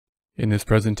In this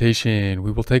presentation,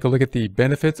 we will take a look at the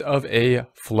benefits of a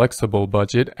flexible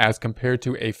budget as compared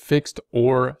to a fixed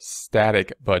or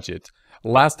static budget.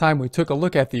 Last time we took a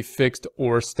look at the fixed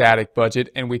or static budget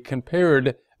and we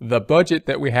compared the budget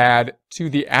that we had to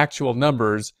the actual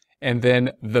numbers and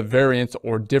then the variance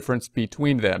or difference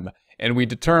between them. And we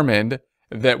determined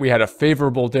that we had a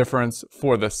favorable difference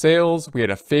for the sales, we had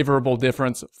a favorable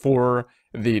difference for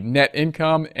the net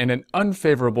income, and an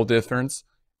unfavorable difference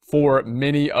for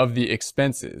many of the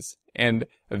expenses. And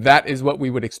that is what we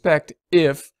would expect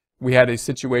if we had a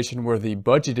situation where the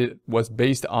budget was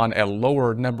based on a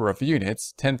lower number of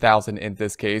units, 10,000 in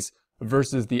this case,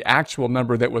 versus the actual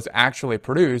number that was actually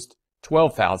produced,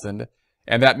 12,000.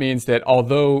 And that means that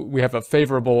although we have a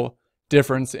favorable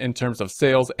difference in terms of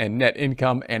sales and net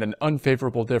income and an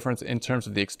unfavorable difference in terms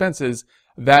of the expenses,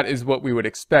 that is what we would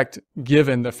expect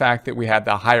given the fact that we had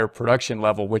the higher production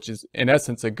level, which is in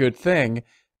essence a good thing.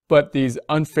 But these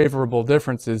unfavorable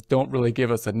differences don't really give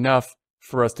us enough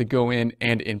for us to go in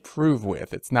and improve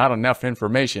with. It's not enough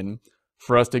information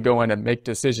for us to go in and make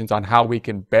decisions on how we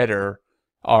can better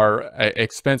our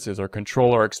expenses or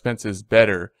control our expenses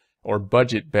better or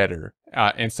budget better.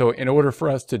 And so in order for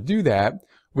us to do that,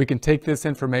 we can take this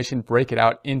information, break it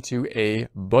out into a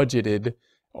budgeted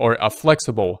or a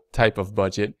flexible type of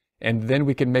budget, and then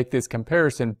we can make this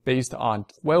comparison based on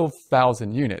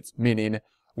 12,000 units, meaning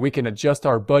we can adjust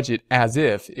our budget as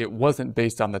if it wasn't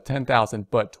based on the 10,000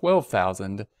 but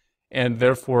 12,000, and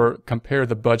therefore compare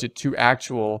the budget to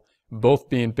actual, both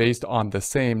being based on the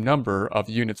same number of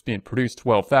units being produced,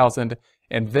 12,000,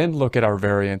 and then look at our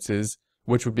variances,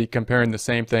 which would be comparing the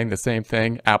same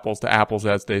thing, apples to apples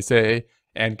as they say,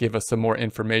 and give us some more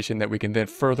information that we can then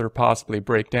further possibly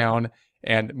break down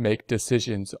and make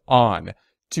decisions on.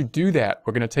 To do that,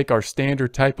 we're going to take our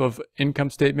standard type of income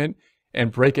statement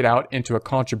and break it out into a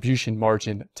contribution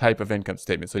margin type of income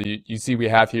statement. So you see we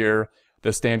have here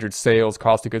the standard sales,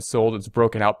 cost of goods sold. It's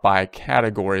broken out by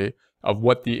category of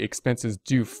what the expenses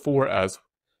do for us,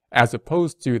 as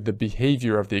opposed to the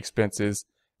behavior of the expenses,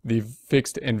 the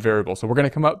fixed and variable. So we're going to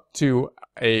come up to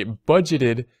a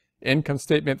budgeted income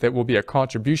statement that will be a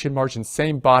contribution margin,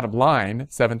 same bottom line,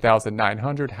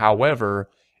 7,900. However,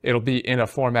 it'll be in a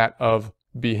format of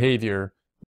behavior